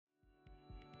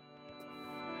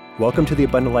Welcome to the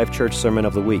Abundant Life Church Sermon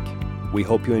of the Week. We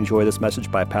hope you enjoy this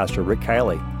message by Pastor Rick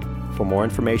Kielley. For more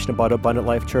information about Abundant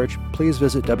Life Church, please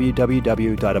visit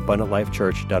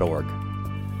www.abundantlifechurch.org.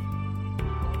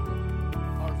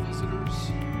 Our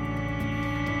visitors,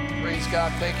 praise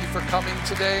God, thank you for coming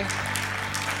today.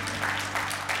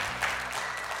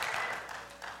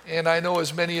 And I know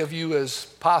as many of you as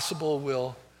possible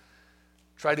will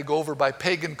try to go over by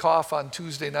Pagan Cough on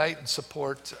Tuesday night and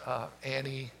support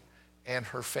Annie and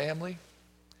her family.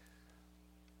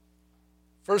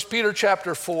 1 Peter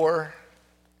chapter 4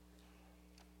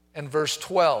 and verse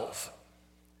 12.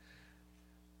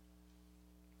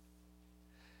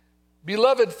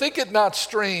 Beloved, think it not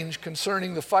strange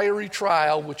concerning the fiery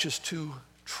trial which is to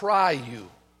try you,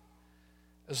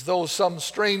 as though some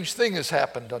strange thing has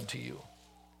happened unto you.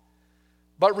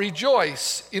 But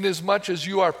rejoice inasmuch as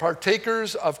you are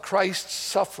partakers of Christ's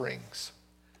sufferings,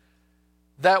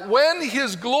 that when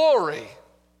his glory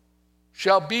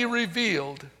shall be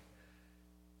revealed,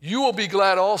 you will be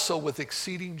glad also with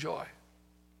exceeding joy.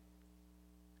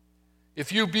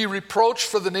 If you be reproached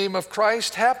for the name of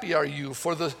Christ, happy are you,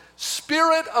 for the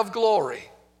Spirit of glory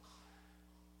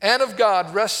and of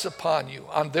God rests upon you.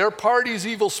 On their part he is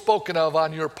evil spoken of,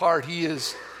 on your part he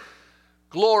is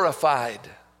glorified.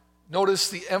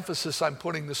 Notice the emphasis I'm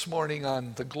putting this morning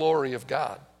on the glory of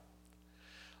God.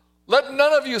 Let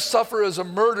none of you suffer as a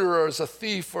murderer, or as a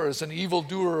thief, or as an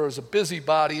evildoer, or as a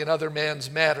busybody in other men's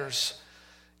matters.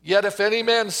 Yet if any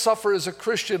man suffer as a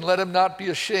Christian, let him not be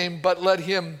ashamed, but let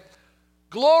him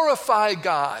glorify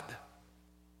God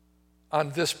on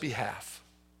this behalf.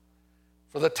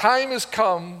 For the time is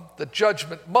come that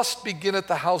judgment must begin at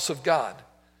the house of God.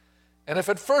 And if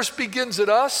it first begins at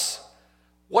us,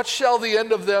 what shall the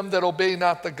end of them that obey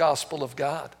not the gospel of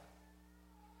God?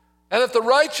 And if the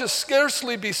righteous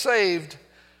scarcely be saved,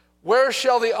 where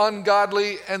shall the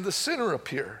ungodly and the sinner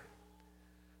appear?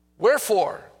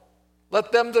 Wherefore,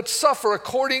 let them that suffer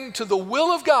according to the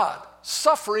will of God,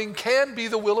 suffering can be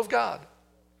the will of God,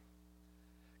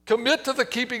 commit to the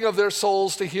keeping of their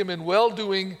souls to him in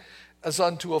well-doing as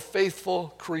unto a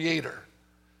faithful Creator.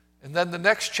 And then the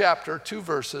next chapter, 2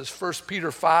 verses, 1 Peter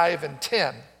 5 and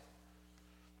 10.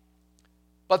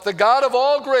 But the God of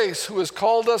all grace, who has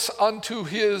called us unto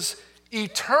his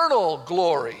eternal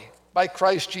glory by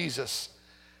Christ Jesus,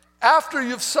 after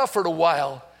you've suffered a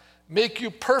while, make you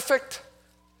perfect,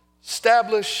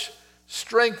 establish,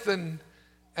 strengthen,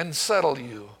 and settle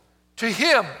you. To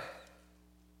him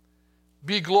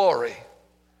be glory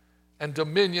and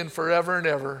dominion forever and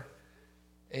ever.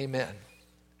 Amen.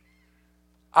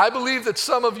 I believe that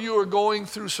some of you are going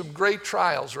through some great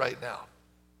trials right now.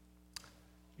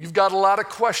 You've got a lot of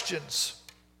questions.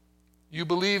 You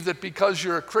believe that because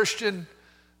you're a Christian,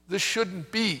 this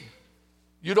shouldn't be.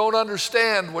 You don't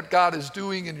understand what God is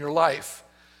doing in your life.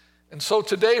 And so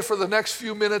today, for the next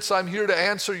few minutes, I'm here to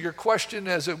answer your question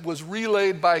as it was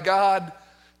relayed by God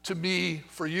to me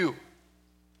for you.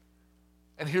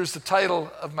 And here's the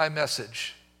title of my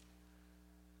message: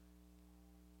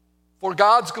 For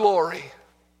God's glory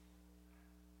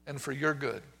and for your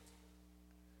good.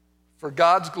 For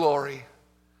God's glory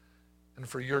and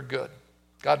for your good.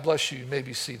 God bless you. You may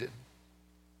be seated.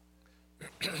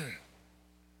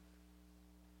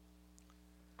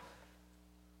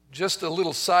 Just a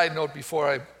little side note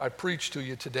before I preach to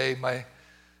you today. Of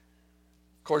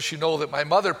course, you know that my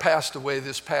mother passed away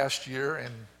this past year,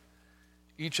 and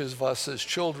each of us as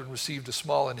children received a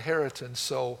small inheritance.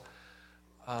 So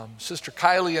Sister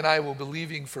Kielley and I will be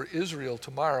leaving for Israel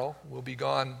tomorrow. We'll be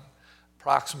gone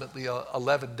approximately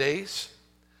 11 days.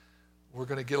 We're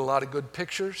going to get a lot of good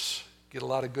pictures, get a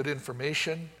lot of good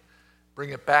information,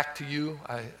 bring it back to you.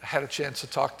 I had a chance to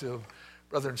talk to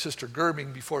Brother and Sister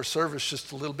Gerbing before service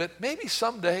just a little bit. Maybe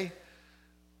someday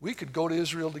we could go to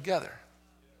Israel together.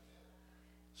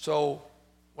 So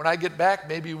when I get back,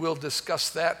 maybe we'll discuss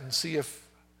that and see if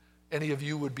any of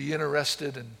you would be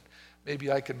interested, and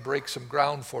maybe I can break some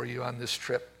ground for you on this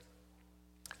trip.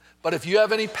 But if you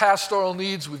have any pastoral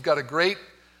needs, we've got a great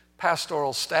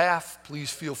pastoral staff.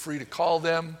 Please feel free to call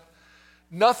them.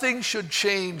 Nothing should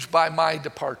change by my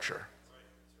departure.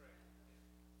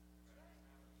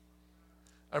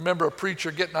 I remember a preacher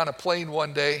getting on a plane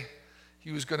one day.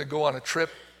 He was going to go on a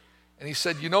trip, and he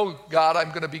said, "You know, God, I'm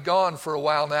going to be gone for a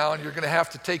while now, and you're going to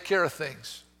have to take care of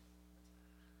things."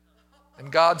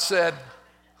 And God said,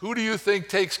 "Who do you think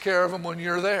takes care of them when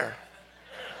you're there?"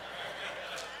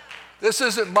 This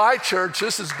isn't my church.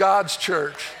 This is God's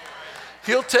church.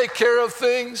 He'll take care of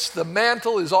things. The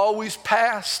mantle is always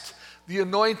passed. The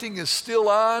anointing is still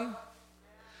on.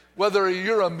 Whether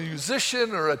you're a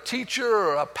musician or a teacher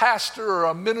or a pastor or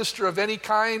a minister of any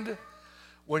kind,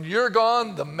 when you're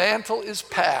gone, the mantle is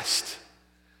passed.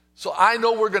 So I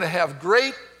know we're going to have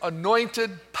great, anointed,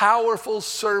 powerful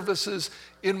services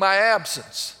in my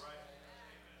absence.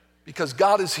 Because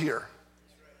God is here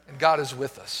and God is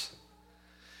with us.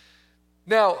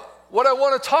 Now, what I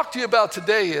want to talk to you about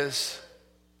today is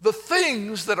the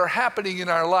things that are happening in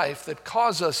our life that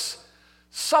cause us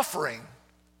suffering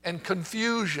and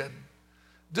confusion,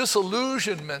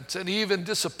 disillusionment, and even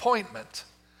disappointment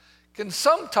can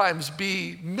sometimes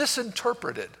be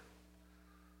misinterpreted.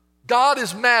 God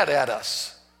is mad at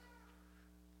us.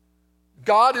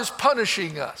 God is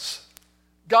punishing us.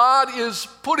 God is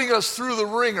putting us through the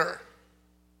ringer.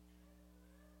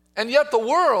 And yet the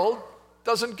world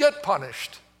doesn't get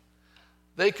punished.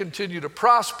 They continue to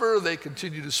prosper. They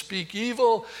continue to speak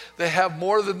evil. They have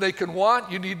more than they can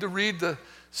want. You need to read the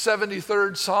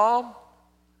 73rd Psalm.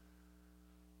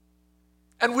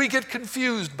 And we get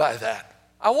confused by that.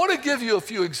 I want to give you a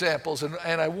few examples,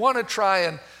 and I want to try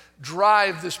and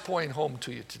drive this point home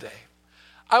to you today.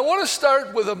 I want to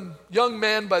start with a young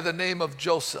man by the name of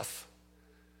Joseph.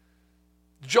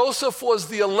 Joseph was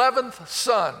the 11th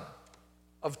son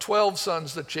of 12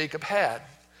 sons that Jacob had.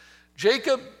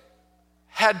 Jacob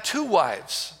had 2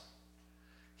 wives.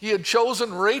 He had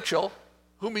chosen Rachel,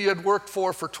 whom he had worked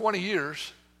for 20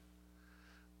 years,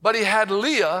 but he had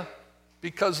Leah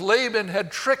because Laban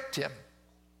had tricked him.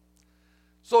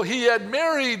 So he had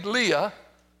married Leah,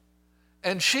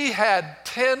 and she had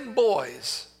 10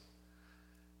 boys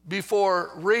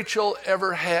before Rachel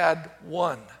ever had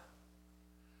one.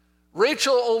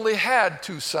 Rachel only had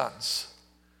 2 sons,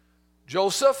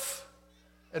 Joseph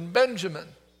and Benjamin.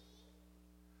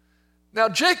 Now,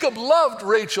 Jacob loved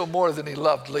Rachel more than he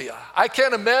loved Leah. I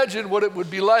can't imagine what it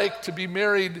would be like to be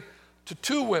married to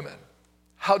 2 women,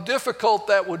 how difficult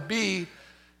that would be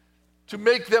to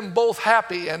make them both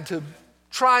happy and to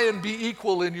try and be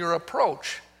equal in your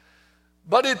approach.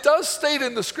 But it does state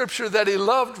in the scripture that he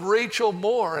loved Rachel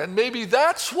more, and maybe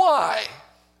that's why,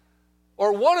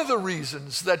 or one of the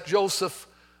reasons, that Joseph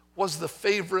was the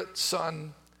favorite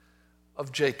son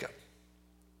of Jacob.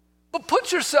 But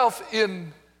put yourself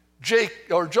in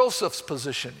Joseph's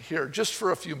position here just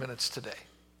for a few minutes today.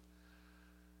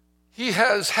 He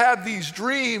has had these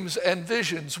dreams and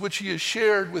visions which he has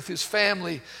shared with his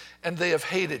family, and they have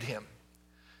hated him.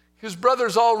 His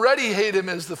brothers already hate him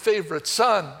as the favorite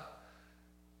son.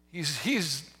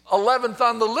 He's 11th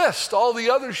on the list. All the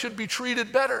others should be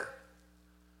treated better.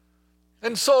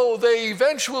 And so they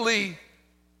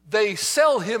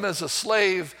sell him as a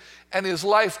slave, and his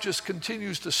life just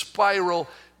continues to spiral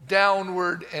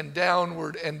downward and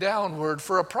downward and downward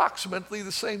for approximately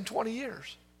the same 20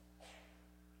 years.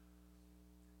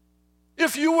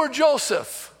 If you were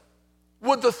Joseph,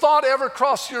 would the thought ever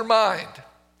cross your mind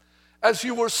as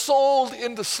you were sold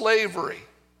into slavery?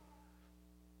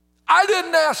 I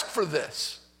didn't ask for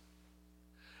this.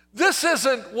 This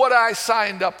isn't what I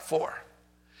signed up for.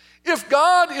 If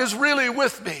God is really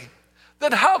with me,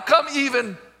 then how come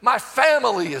even my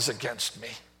family is against me?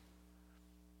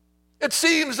 It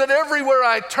seems that everywhere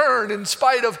I turn, in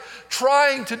spite of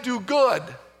trying to do good,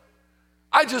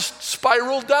 I just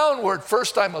spiral downward.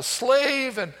 First I'm a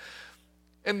slave, and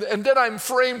then I'm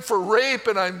framed for rape,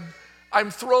 and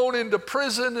I'm thrown into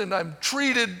prison, and I'm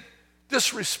treated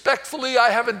disrespectfully. I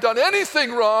haven't done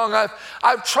anything wrong.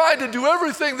 I've tried to do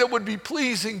everything that would be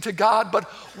pleasing to God, but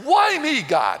why me,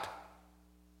 God?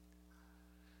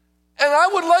 And I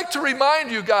would like to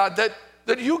remind you, God,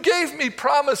 that you gave me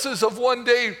promises of one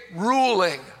day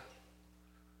ruling.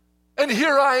 And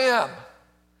here I am.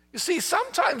 You see,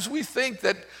 sometimes we think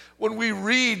that when we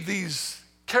read these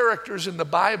characters in the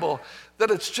Bible,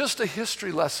 that it's just a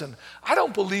history lesson. I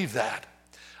don't believe that.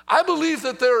 I believe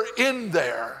that they're in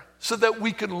there so that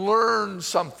we can learn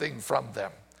something from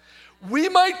them. We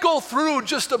might go through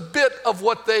just a bit of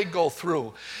what they go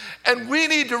through, and we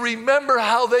need to remember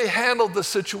how they handled the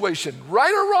situation,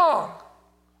 right or wrong,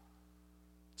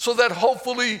 so that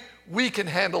hopefully we can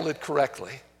handle it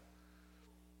correctly.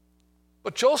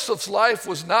 But Joseph's life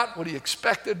was not what he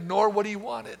expected nor what he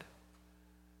wanted.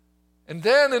 And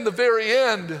then in the very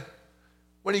end,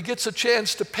 when he gets a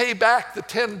chance to pay back the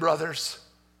 10 brothers,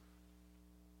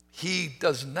 he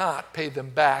does not pay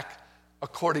them back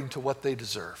according to what they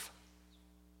deserve.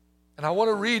 And I want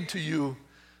to read to you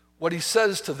what he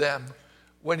says to them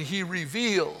when he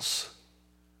reveals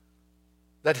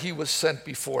that he was sent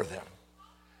before them.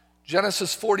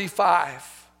 Genesis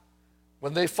 45,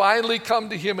 when they finally come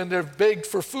to him and they've begged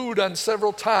for food on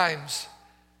several times,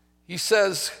 he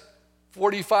says,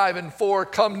 45:4,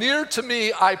 "Come near to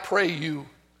me, I pray you."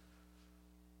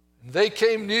 And they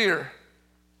came near,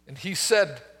 and he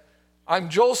said, "I'm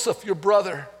Joseph, your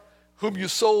brother, whom you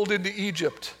sold into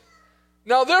Egypt.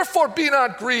 Now therefore be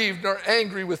not grieved nor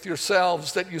angry with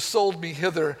yourselves that you sold me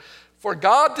hither, for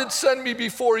God did send me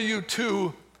before you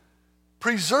to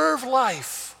preserve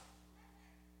life.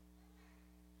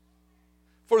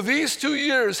 For these 2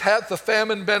 years hath the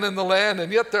famine been in the land,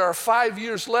 and yet there are 5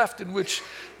 years left in which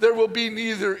there will be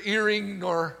neither earing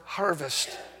nor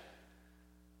harvest.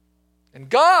 And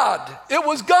God, it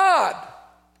was God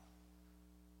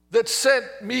that sent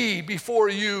me before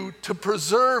you to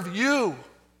preserve you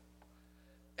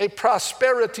a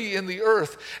prosperity in the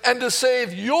earth and to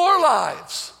save your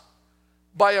lives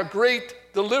by a great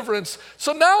deliverance.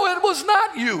 So now it was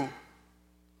not you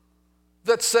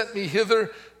that sent me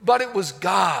hither, but it was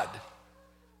God.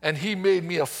 And he made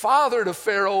me a father to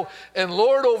Pharaoh and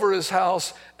lord over his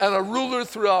house and a ruler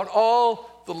throughout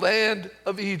all the land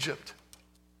of Egypt.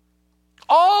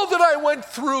 All that I went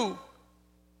through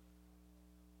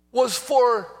was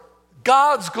for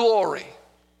God's glory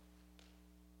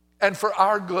and for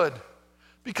our good.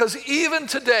 Because even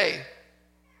today,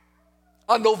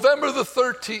 on November the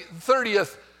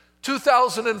 30th,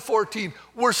 2014,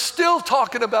 we're still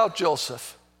talking about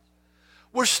Joseph.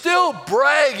 We're still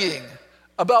bragging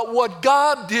about what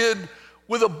God did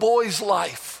with a boy's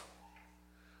life.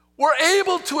 We're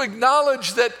able to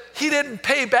acknowledge that he didn't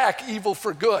pay back evil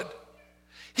for good.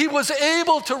 He was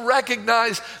able to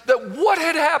recognize that what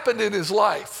had happened in his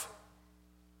life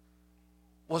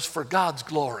was for God's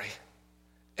glory,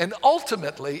 and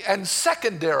ultimately and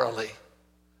secondarily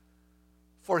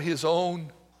for his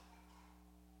own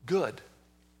good.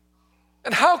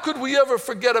 And how could we ever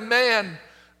forget a man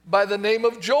by the name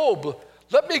of Job?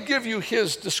 Let me give you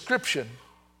his description.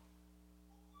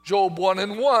 Job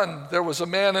 1:1, there was a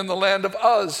man in the land of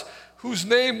Uz whose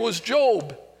name was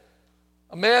Job,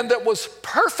 a man that was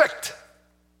perfect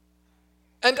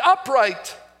and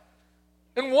upright,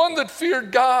 and one that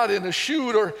feared God and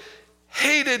eschewed or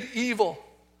hated evil.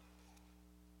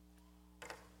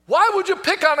 Why would you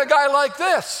pick on a guy like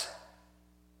this?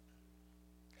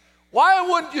 Why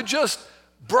wouldn't you just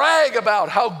brag about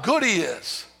how good he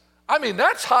is? I mean,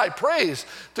 that's high praise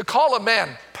to call a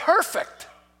man perfect.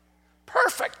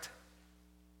 Perfect.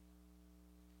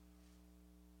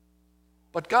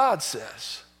 But God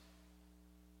says,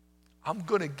 I'm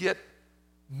going to get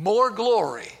more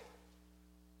glory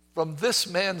from this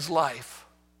man's life,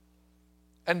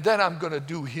 and then I'm going to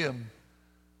do him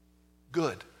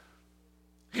good.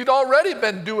 He'd already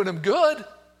been doing him good.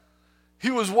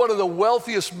 He was one of the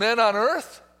wealthiest men on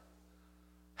earth,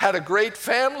 had a great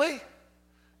family,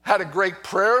 had a great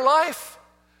prayer life,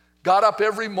 got up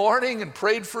every morning and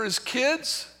prayed for his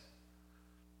kids,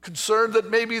 concerned that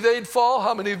maybe they'd fall.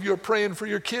 How many of you are praying for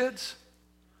your kids?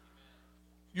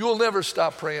 You'll never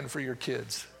stop praying for your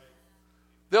kids.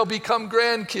 They'll become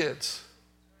grandkids,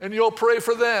 and you'll pray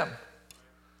for them.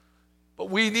 But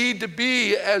we need to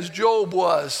be as Job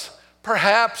was.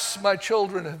 Perhaps my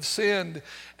children have sinned,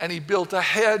 and he built a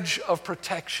hedge of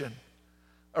protection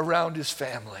around his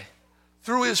family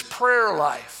through his prayer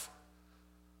life.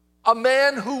 A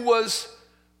man who was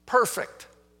perfect.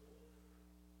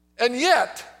 And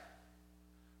yet,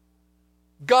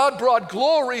 God brought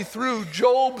glory through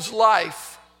Job's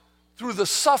life, through the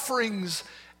sufferings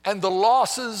and the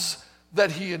losses that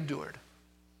he endured.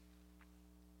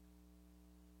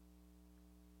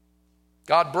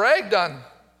 God bragged on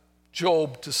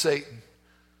Job to Satan.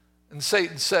 And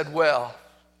Satan said, well,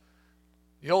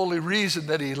 the only reason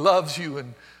that he loves you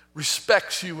and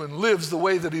respects you and lives the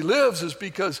way that he lives is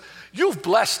because you've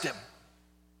blessed him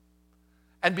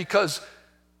and because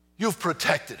you've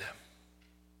protected him.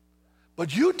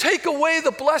 But you take away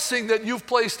the blessing that you've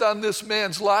placed on this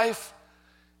man's life,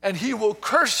 and he will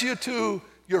curse you to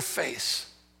your face.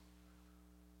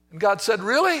 And God said,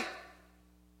 really?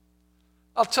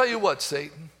 I'll tell you what,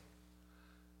 Satan.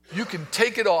 You can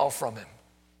take it all from him,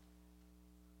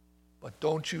 but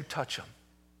don't you touch him.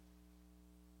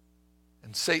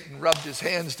 And Satan rubbed his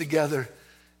hands together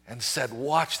and said,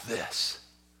 watch this.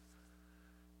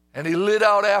 And he lit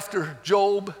out after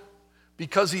Job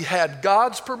because he had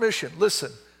God's permission.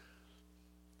 Listen,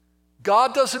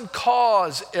 God doesn't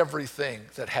cause everything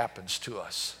that happens to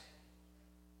us.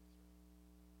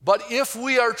 But if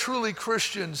we are truly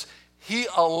Christians, he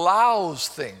allows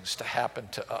things to happen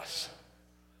to us.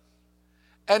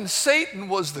 And Satan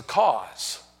was the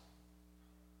cause.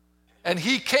 And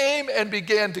he came and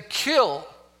began to kill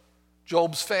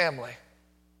Job's family.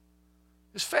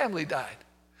 His family died.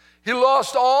 He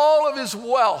lost all of his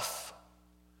wealth,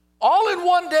 all in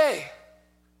one day.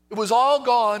 It was all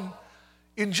gone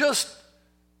in just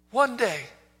one day.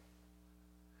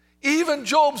 Even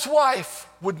Job's wife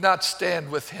would not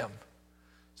stand with him.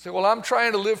 Say, well, I'm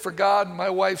trying to live for God and my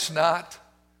wife's not.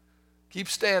 Keep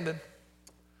standing.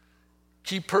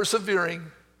 Keep persevering.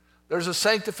 There's a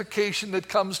sanctification that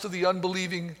comes to the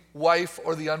unbelieving wife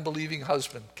or the unbelieving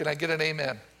husband. Can I get an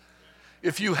amen?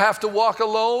 If you have to walk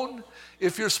alone,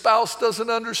 if your spouse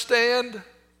doesn't understand,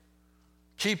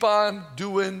 keep on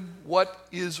doing what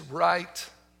is right.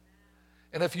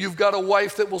 And if you've got a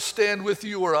wife that will stand with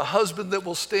you or a husband that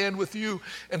will stand with you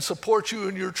and support you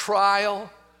in your trial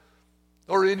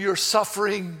or in your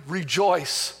suffering,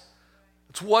 rejoice.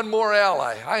 It's one more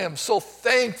ally. I am so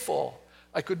thankful.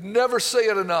 I could never say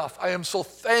it enough. I am so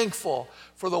thankful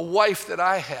for the wife that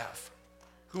I have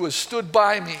who has stood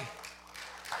by me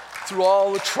through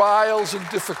all the trials and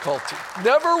difficulty.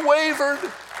 Never wavered,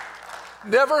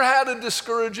 never had a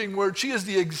discouraging word. She is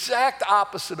the exact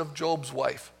opposite of Job's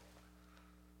wife.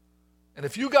 And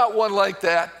if you got one like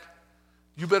that,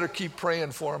 you better keep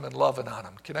praying for him and loving on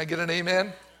him. Can I get an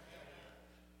amen?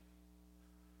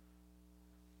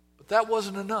 But that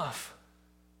wasn't enough.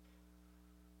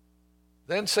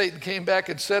 Then Satan came back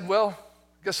and said, well,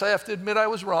 I guess I have to admit I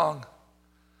was wrong.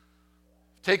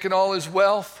 Taken all his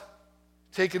wealth,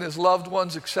 taken his loved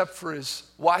ones except for his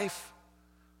wife.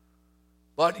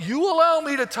 But you allow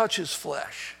me to touch his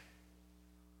flesh,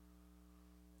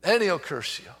 and he'll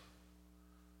curse you.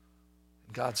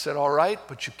 And God said, all right,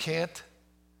 but you can't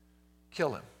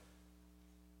kill him.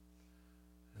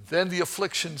 And then the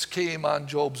afflictions came on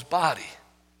Job's body.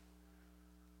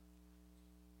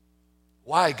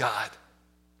 Why, God?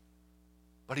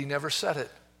 But he never said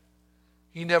it.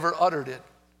 He never uttered it.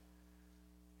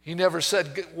 He never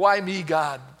said, why me,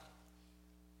 God?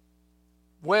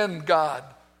 When, God?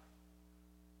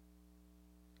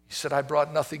 He said, I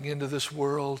brought nothing into this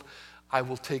world. I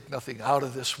will take nothing out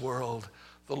of this world.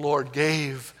 The Lord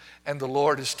gave, and the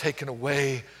Lord has taken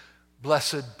away.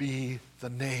 Blessed be the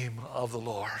name of the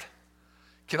Lord.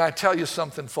 Can I tell you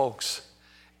something, folks?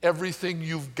 Everything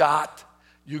you've got,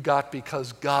 you got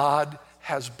because God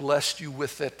has blessed you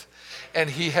with it. And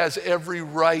he has every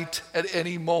right at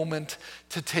any moment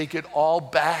to take it all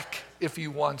back if he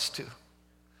wants to.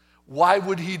 Why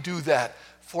would he do that?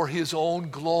 For his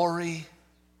own glory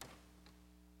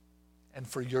and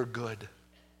for your good.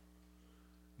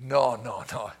 No.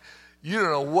 You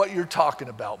don't know what you're talking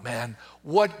about, man.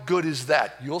 What good is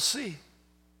that? You'll see.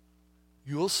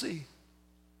 You'll see.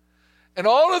 And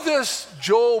all of this,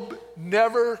 Job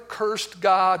never cursed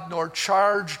God nor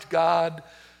charged God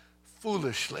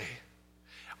foolishly.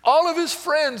 All of his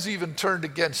friends even turned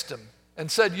against him and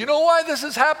said, you know why this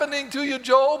is happening to you,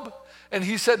 Job? And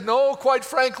he said, no, quite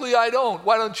frankly, I don't.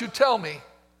 Why don't you tell me?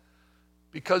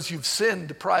 Because you've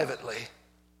sinned privately.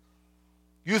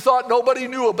 You thought nobody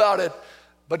knew about it,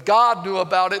 but God knew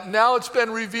about it. Now it's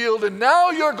been revealed, and now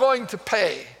you're going to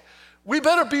pay. We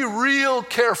better be real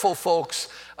careful, folks,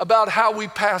 about how we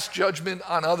pass judgment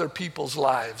on other people's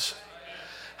lives.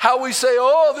 How we say,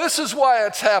 oh, this is why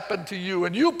it's happened to you,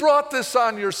 and you brought this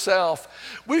on yourself.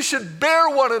 We should bear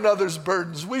one another's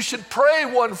burdens. We should pray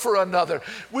one for another.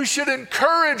 We should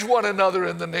encourage one another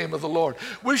in the name of the Lord.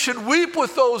 We should weep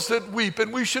with those that weep,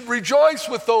 and we should rejoice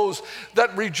with those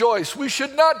that rejoice. We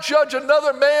should not judge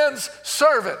another man's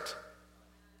servant.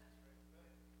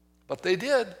 But they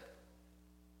did.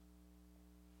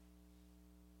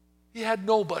 He had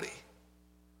nobody,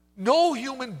 no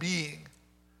human being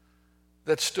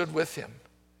that stood with him.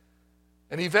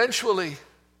 And eventually,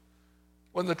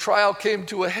 when the trial came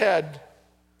to a head,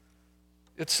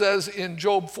 it says in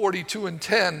Job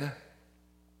 42:10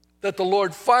 that the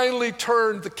Lord finally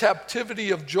turned the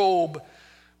captivity of Job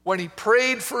when he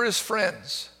prayed for his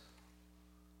friends.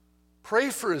 Pray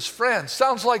for his friends.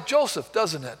 Sounds like Joseph,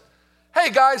 doesn't it?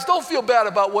 Hey guys, don't feel bad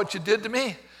about what you did to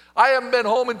me. I haven't been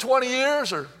home in 20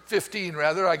 years, or 15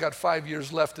 rather. I got 5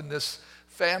 years left in this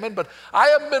famine, but I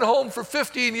haven't been home for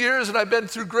 15 years and I've been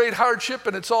through great hardship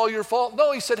and it's all your fault.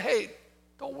 No, he said, hey,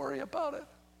 don't worry about it.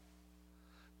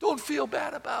 Don't feel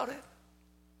bad about it.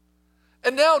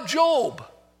 And now Job,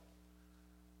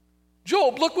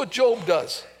 look what Job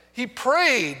does. He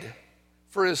prayed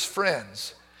for his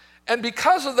friends. And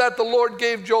because of that, the Lord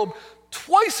gave Job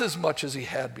twice as much as he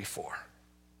had before.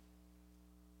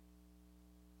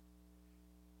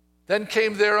 Then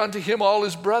came there unto him all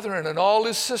his brethren and all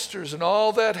his sisters and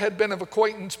all that had been of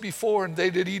acquaintance before, and they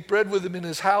did eat bread with him in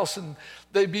his house, and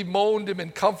they bemoaned him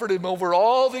and comforted him over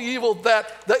all the evil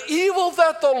that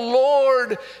the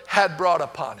Lord had brought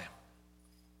upon him.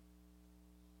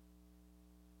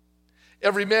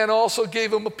 Every man also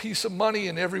gave him a piece of money,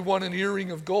 and every one an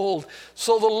earring of gold.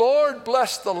 So the Lord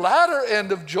blessed the latter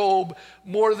end of Job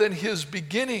more than his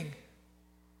beginning.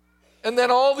 And then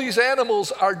all these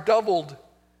animals are doubled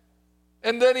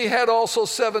And then he had also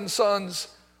 7 sons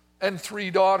and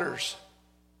 3 daughters.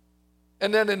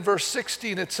 And then in verse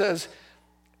 16 it says,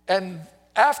 and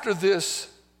after this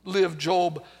lived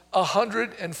Job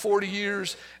 140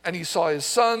 years, and he saw his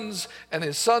sons and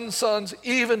his sons' sons,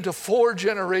 even to 4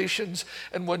 generations.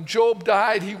 And when Job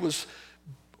died, he was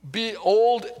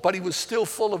old, but he was still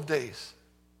full of days.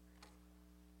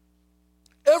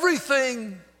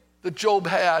 Everything that Job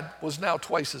had was now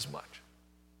twice as much.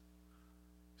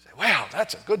 You say, wow,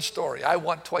 that's a good story. I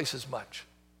want twice as much.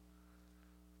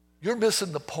 You're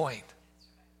missing the point.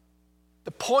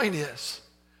 The point is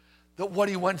that what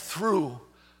he went through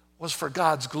was for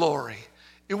God's glory.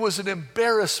 It was an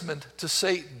embarrassment to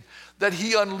Satan that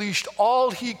he unleashed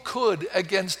all he could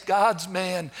against God's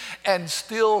man and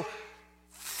still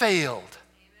failed.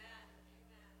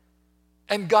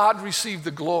 And God received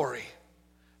the glory,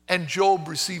 and Job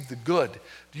received the good.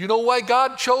 Do you know why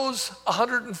God chose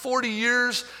 140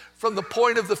 years from the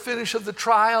point of the finish of the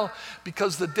trial?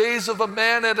 Because the days of a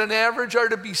man at an average are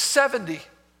to be 70.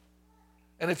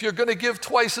 And if you're going to give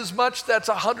twice as much, that's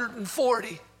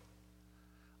 140.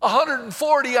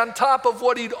 140 on top of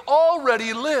what he'd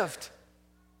already lived.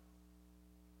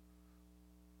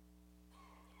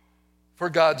 For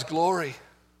God's glory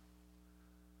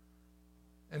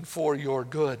and for your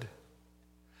good.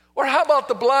 Or how about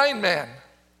the blind man?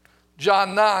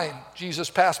 John 9, Jesus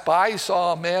passed by, he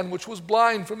saw a man which was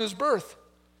blind from his birth.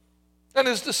 And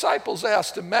his disciples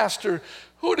asked him, Master,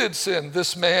 who did sin,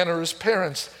 this man or his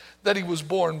parents, that he was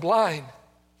born blind?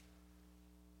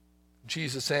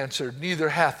 Jesus answered, neither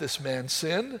hath this man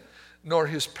sinned, nor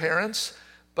his parents,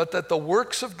 but that the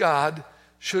works of God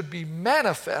should be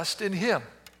manifest in him.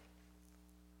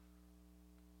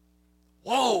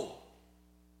 Whoa!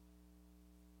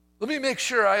 Let me make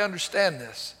sure I understand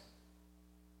this.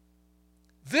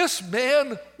 This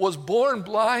man was born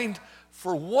blind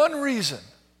for one reason.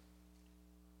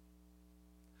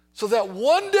 So that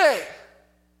one day,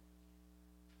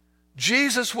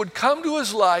 Jesus would come to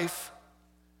his life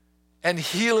and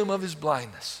heal him of his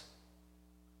blindness.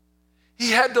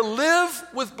 He had to live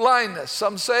with blindness.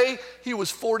 Some say he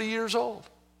was 40 years old.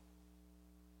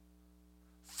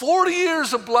 40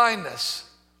 years of blindness.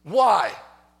 Why?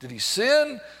 Did he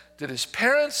sin? Did his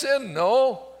parents sin?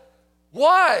 No.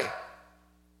 Why?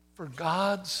 For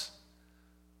God's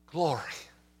glory.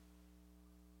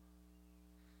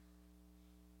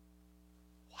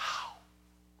 Wow.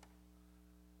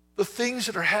 The things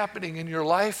that are happening in your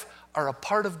life are a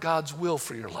part of God's will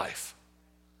for your life.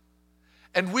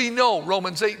 And we know,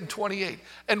 Romans 8:28,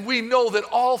 and we know that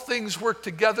all things work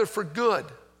together for good.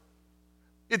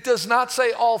 It does not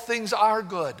say all things are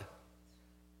good.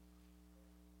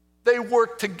 They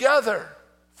work together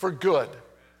for good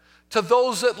to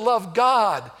those that love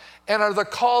God and are the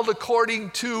called according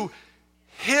to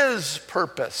his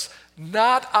purpose,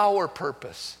 not our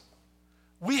purpose.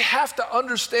 We have to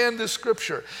understand this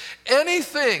scripture.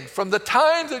 Anything from the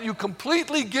time that you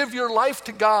completely give your life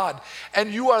to God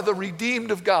and you are the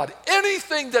redeemed of God,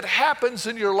 anything that happens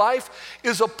in your life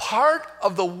is a part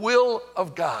of the will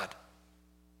of God.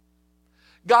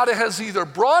 God has either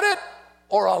brought it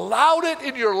or allowed it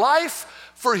in your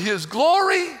life for his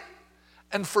glory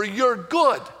and for your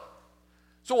good.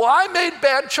 So I made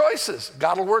bad choices.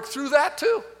 God will work through that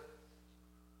too.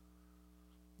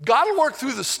 God will work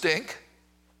through the stink.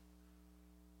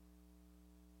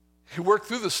 He worked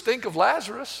through the stink of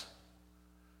Lazarus.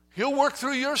 He'll work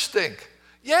through your stink.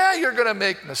 Yeah, you're going to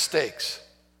make mistakes.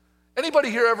 Anybody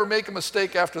here ever make a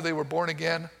mistake after they were born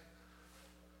again?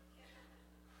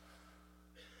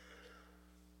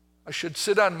 I should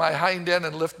sit on my hind end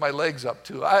and lift my legs up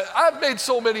too. I've made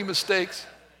so many mistakes.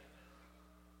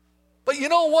 But you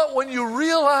know what? When you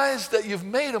realize that you've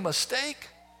made a mistake,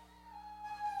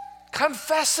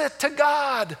 confess it to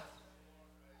God.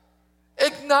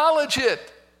 Acknowledge it.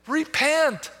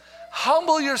 Repent.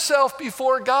 Humble yourself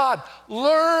before God.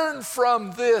 Learn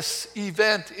from this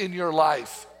event in your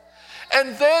life.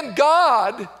 And then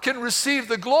God can receive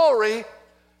the glory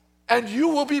and you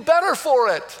will be better for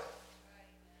it.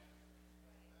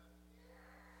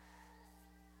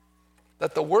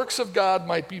 That the works of God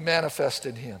might be manifest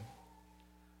in him.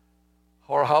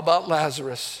 Or how about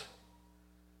Lazarus?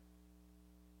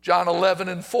 John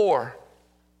 11:4.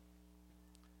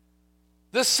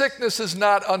 This sickness is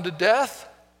not unto death.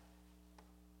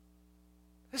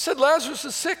 They said Lazarus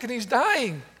is sick and he's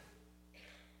dying.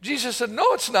 Jesus said,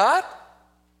 no, it's not.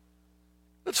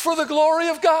 It's for the glory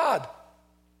of God.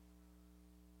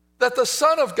 That the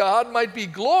Son of God might be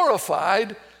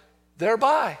glorified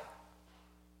thereby.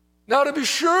 Now, to be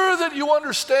sure that you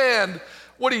understand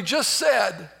what he just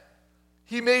said,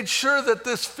 he made sure that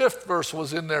this 5th verse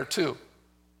was in there too.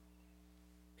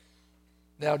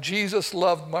 Now Jesus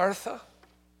loved Martha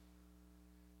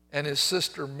and his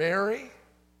sister Mary,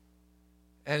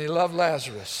 and he loved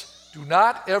Lazarus. Do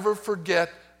not ever forget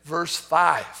verse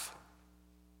 5.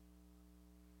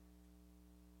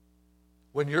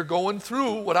 When you're going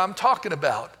through what I'm talking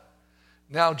about,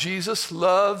 now Jesus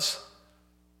loves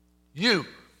you.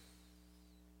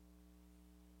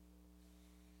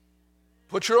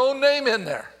 Put your own name in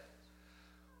there.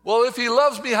 Well, if he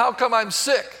loves me, how come I'm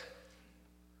sick?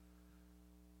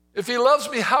 If he loves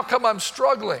me, how come I'm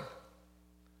struggling?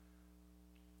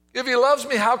 If he loves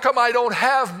me, how come I don't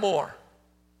have more?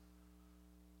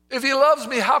 If he loves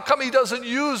me, how come he doesn't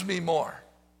use me more?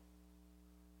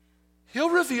 He'll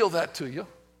reveal that to you.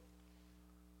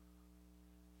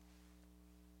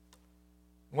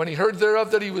 When he heard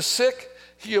thereof that he was sick,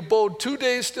 he abode 2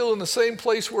 days still in the same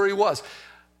place where he was.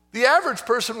 The average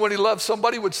person, when he loves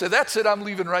somebody, would say, that's it, I'm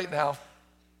leaving right now.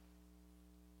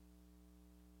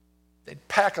 They'd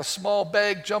pack a small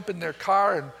bag, jump in their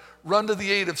car, and run to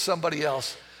the aid of somebody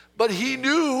else. But he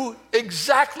knew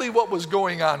exactly what was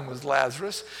going on with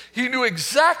Lazarus. He knew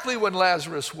exactly when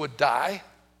Lazarus would die.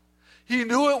 He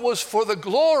knew it was for the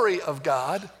glory of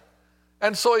God.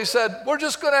 And so he said, we're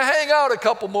just going to hang out a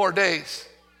couple more days.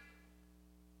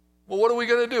 Well, what are we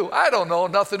going to do? I don't know,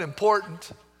 nothing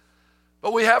important.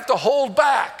 But we have to hold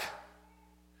back.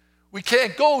 We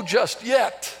can't go just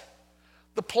yet.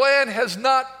 The plan has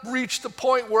not reached the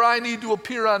point where I need to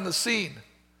appear on the scene.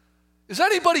 Is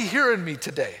anybody hearing me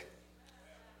today?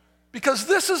 Because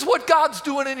this is what God's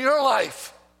doing in your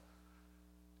life.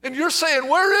 And you're saying,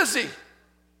 where is he?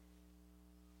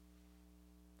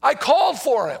 I called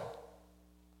for him.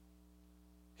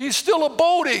 He's still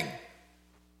abiding.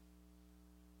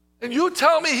 And you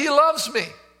tell me he loves me.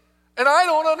 And I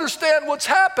don't understand what's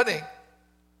happening.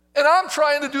 And I'm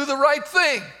trying to do the right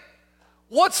thing.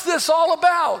 What's this all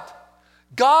about?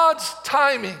 God's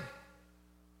timing.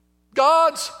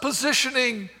 God's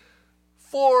positioning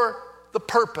for the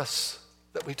purpose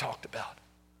that we talked about.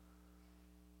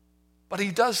 But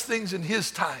he does things in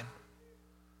his time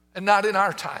and not in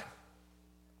our time.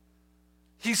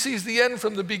 He sees the end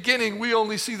from the beginning. We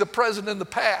only see the present and the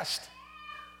past.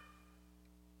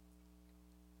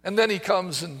 And then he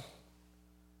comes, and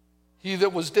he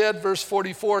that was dead, verse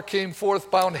 44, came forth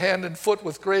bound hand and foot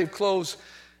with grave clothes.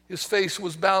 His face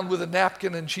was bound with a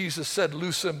napkin, and Jesus said,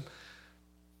 loose him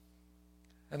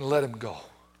and let him go.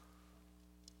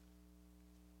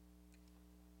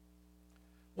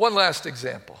 One last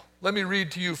example. Let me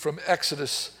read to you from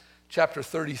Exodus chapter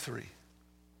 33.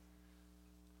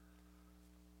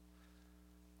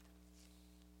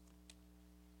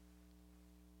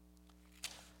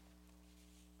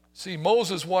 See,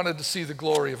 Moses wanted to see the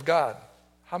glory of God.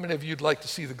 How many of you would like to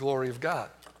see the glory of God?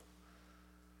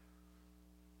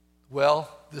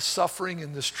 Well, this suffering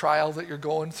and this trial that you're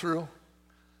going through,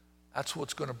 that's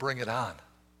what's going to bring it on.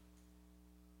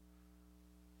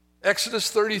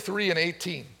 Exodus 33 and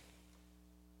 18.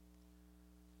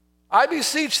 I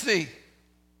beseech thee,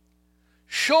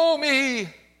 show me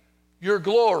your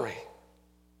glory.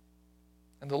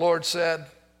 And the Lord said,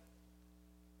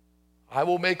 I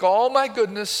will make all my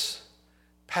goodness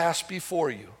pass before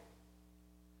you.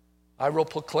 I will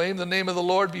proclaim the name of the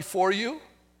Lord before you.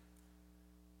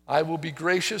 I will be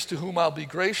gracious to whom I'll be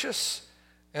gracious,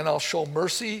 and I'll show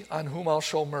mercy on whom I'll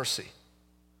show mercy.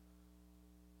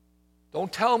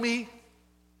 Don't tell me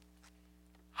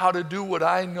how to do what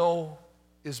I know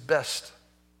is best.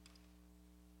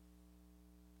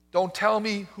 Don't tell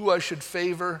me who I should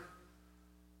favor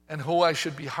and who I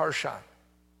should be harsh on.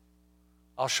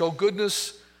 I'll show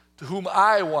goodness to whom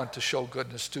I want to show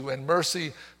goodness to, and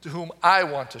mercy to whom I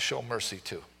want to show mercy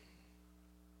to.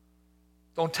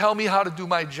 Don't tell me how to do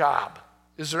my job.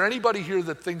 Is there anybody here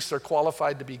that thinks they're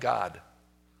qualified to be God?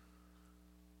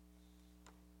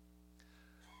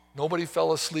 Nobody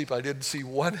fell asleep. I didn't see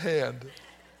one hand.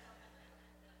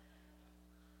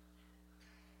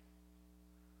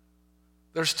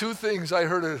 There's two things. I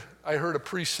heard a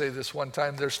priest say this one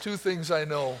time. There's two things I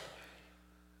know.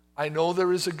 I know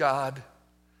there is a God,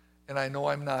 and I know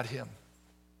I'm not him.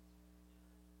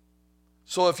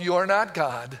 So if you are not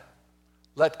God,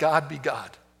 let God be God.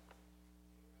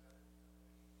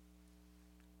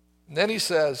 And then he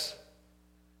says,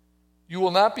 you will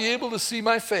not be able to see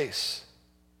my face.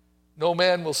 No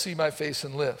man will see my face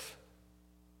and live.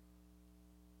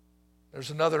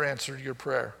 There's another answer to your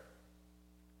prayer.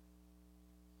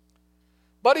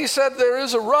 But he said, there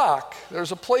is a rock,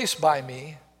 there's a place by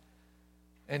me,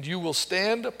 and you will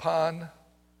stand upon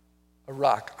a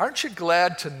rock. Aren't you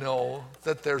glad to know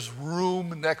that there's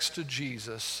room next to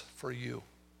Jesus for you?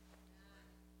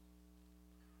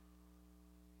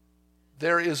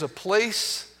 there is a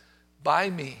place by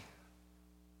me.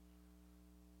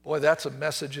 Boy, that's a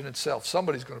message in itself.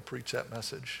 Somebody's going to preach that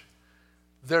message.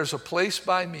 There's a place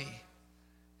by me,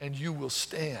 and you will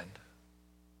stand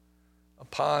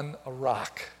upon a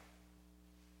rock.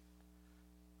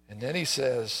 And then he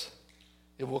says,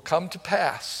 it will come to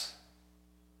pass,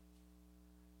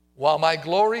 while my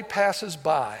glory passes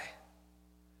by,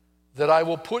 that I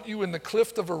will put you in the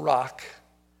cleft of a rock,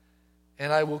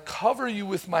 and I will cover you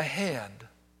with my hand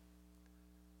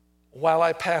while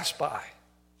I pass by.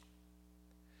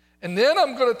 And then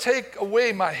I'm going to take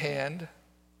away my hand,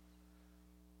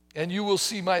 and you will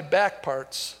see my back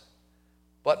parts,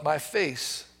 but my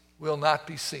face will not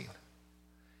be seen.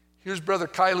 Here's Brother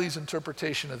Kielley's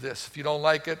interpretation of this. If you don't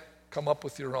like it, come up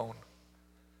with your own.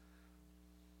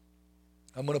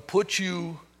 I'm going to put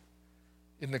you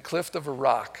in the cleft of a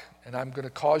rock, and I'm going to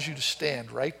cause you to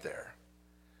stand right there.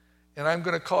 And I'm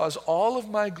going to cause all of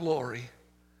my glory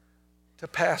to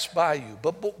pass by you.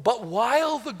 But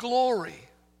while the glory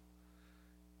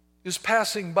is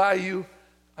passing by you,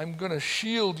 I'm going to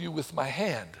shield you with my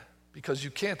hand, because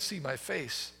you can't see my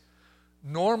face,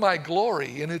 nor my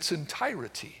glory in its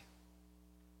entirety,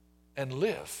 and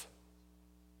live.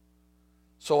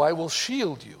 So I will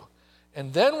shield you.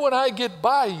 And then when I get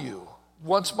by you,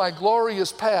 once my glory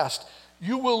is past,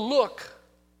 you will look,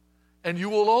 and you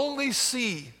will only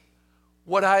see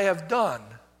what I have done.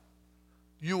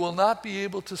 You will not be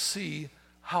able to see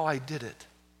how I did it.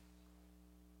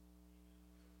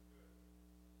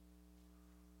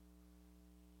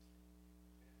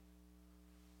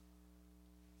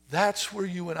 That's where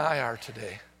you and I are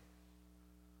today.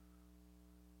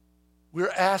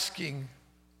 We're asking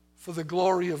for the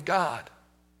glory of God,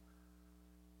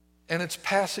 and it's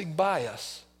passing by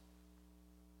us,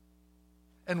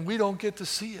 and we don't get to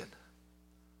see it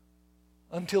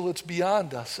until it's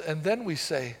beyond us. And then we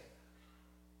say,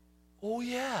 oh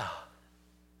yeah,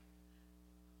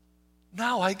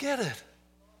 now I get it.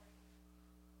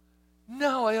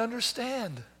 Now I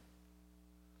understand.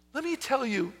 Let me tell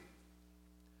you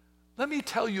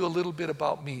a little bit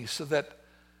about me so that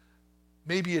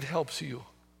maybe it helps you.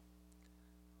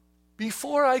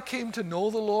 Before I came to know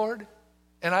the Lord,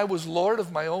 and I was Lord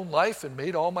of my own life and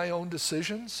made all my own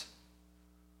decisions,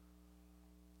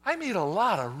 I made a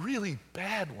lot of really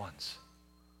bad ones.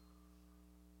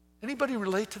 Anybody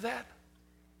relate to that?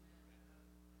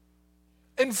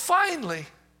 And finally,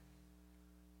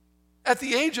 at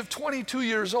the age of 22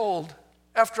 years old,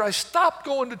 after I stopped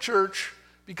going to church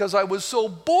because I was so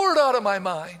bored out of my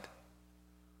mind,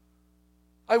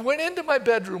 I went into my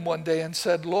bedroom one day and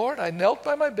said, Lord, I knelt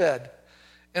by my bed,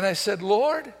 and I said,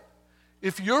 Lord,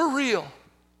 if you're real,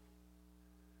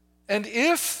 and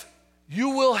if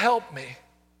you will help me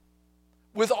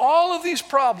with all of these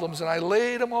problems, and I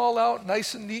laid them all out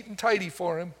nice and neat and tidy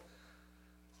for him,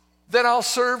 then I'll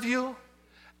serve you,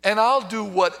 and I'll do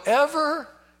whatever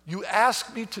you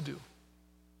ask me to do.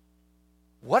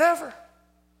 Whatever.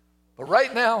 But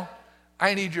right now,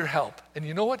 I need your help. And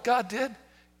you know what God did?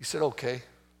 He said, okay.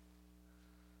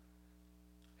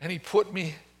 And he put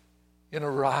me in a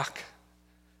rock,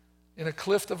 in a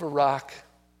cleft of a rock,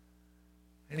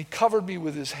 and he covered me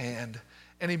with his hand,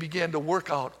 and he began to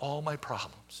work out all my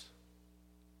problems.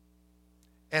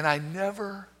 And I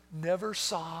never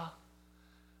saw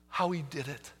how he did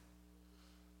it.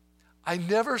 I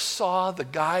never saw the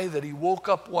guy that he woke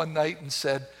up one night and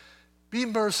said, be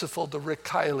merciful to Rick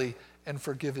Kielley and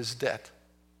forgive his debt.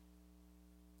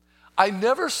 I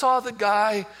never saw the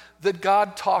guy that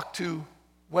God talked to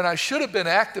when I should have been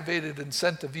activated and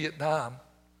sent to Vietnam,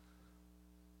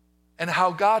 and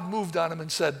how God moved on him and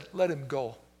said, let him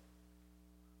go.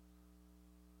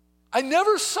 I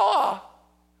never saw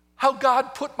how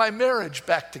God put my marriage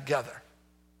back together.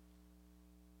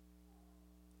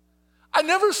 I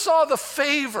never saw the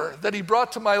favor that he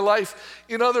brought to my life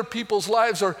in other people's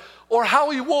lives, or how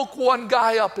he woke one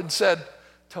guy up and said,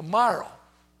 tomorrow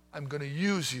I'm going to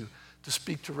use you to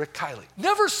speak to Rick Kielley.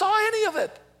 Never saw any of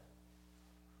it.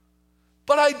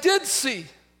 But I did see,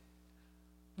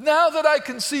 now that I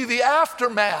can see the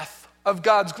aftermath of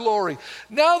God's glory,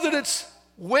 now that it's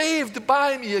waved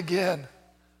by me again,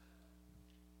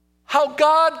 how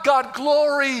God got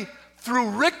glory through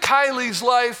Rick Kielley's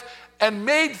life and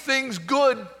made things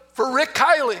good for Rick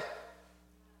Kielley.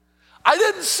 I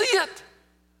didn't see it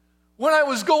when I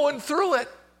was going through it.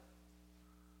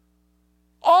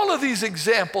 All of these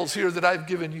examples here that I've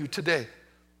given you today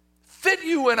fit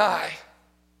you and I.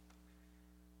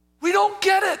 We don't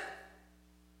get it.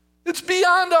 It's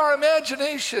beyond our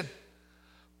imagination.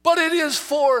 But it is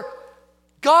for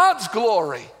God's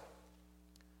glory.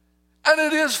 And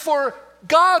it is for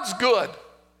God's good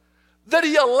that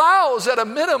he allows at a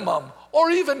minimum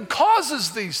or even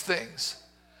causes these things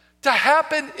to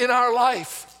happen in our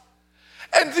life.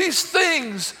 And these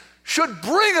things should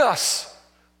bring us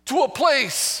to a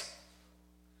place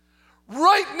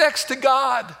right next to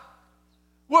God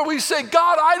where we say,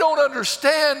 God, I don't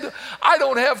understand, I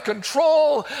don't have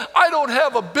control, I don't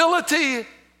have ability,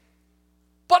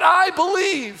 but I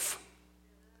believe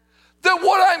that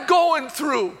what I'm going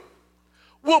through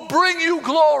will bring you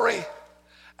glory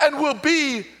and will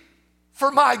be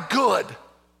for my good.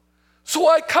 So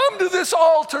I come to this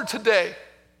altar today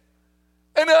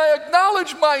and I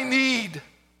acknowledge my need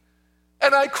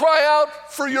and I cry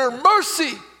out for your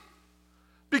mercy,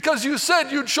 because you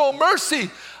said you'd show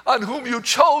mercy on whom you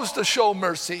chose to show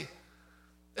mercy.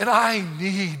 And I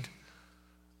need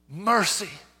mercy.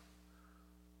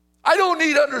 I don't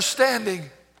need understanding.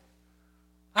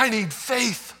 I need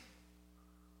faith.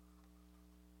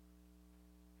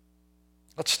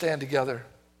 Let's stand together.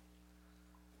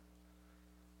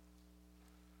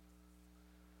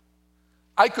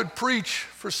 I could preach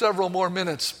for several more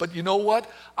minutes, but you know what?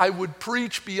 I would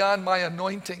preach beyond my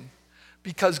anointing,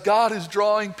 because God is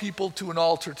drawing people to an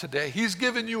altar today. He's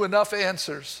given you enough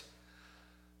answers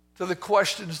to the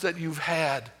questions that you've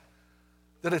had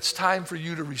that it's time for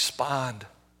you to respond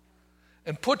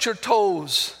and put your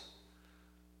toes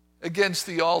against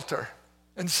the altar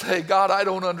and say, God, I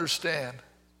don't understand,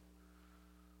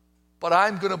 but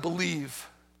I'm going to believe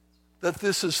that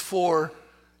this is for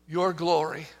your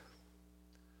glory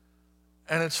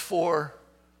and it's for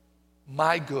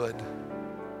my good.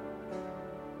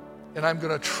 And I'm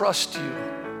going to trust you.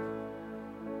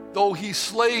 Though he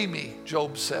slay me,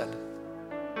 Job said,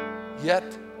 yet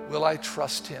will I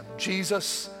trust him.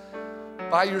 Jesus,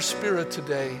 by your Spirit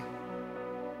today,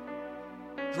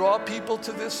 draw people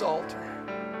to this altar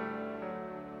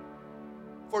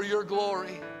for your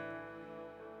glory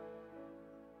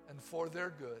and for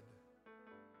their good.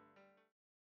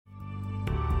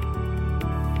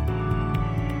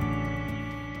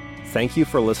 Thank you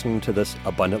for listening to this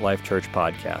Abundant Life Church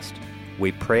podcast.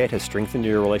 We pray it has strengthened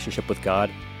your relationship with God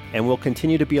and will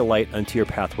continue to be a light unto your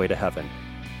pathway to heaven.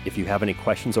 If you have any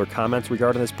questions or comments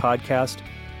regarding this podcast,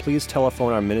 please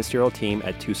telephone our ministerial team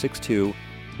at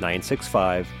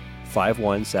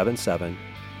 262-965-5177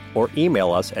 or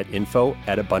email us at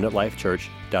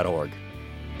info@abundantlifechurch.org.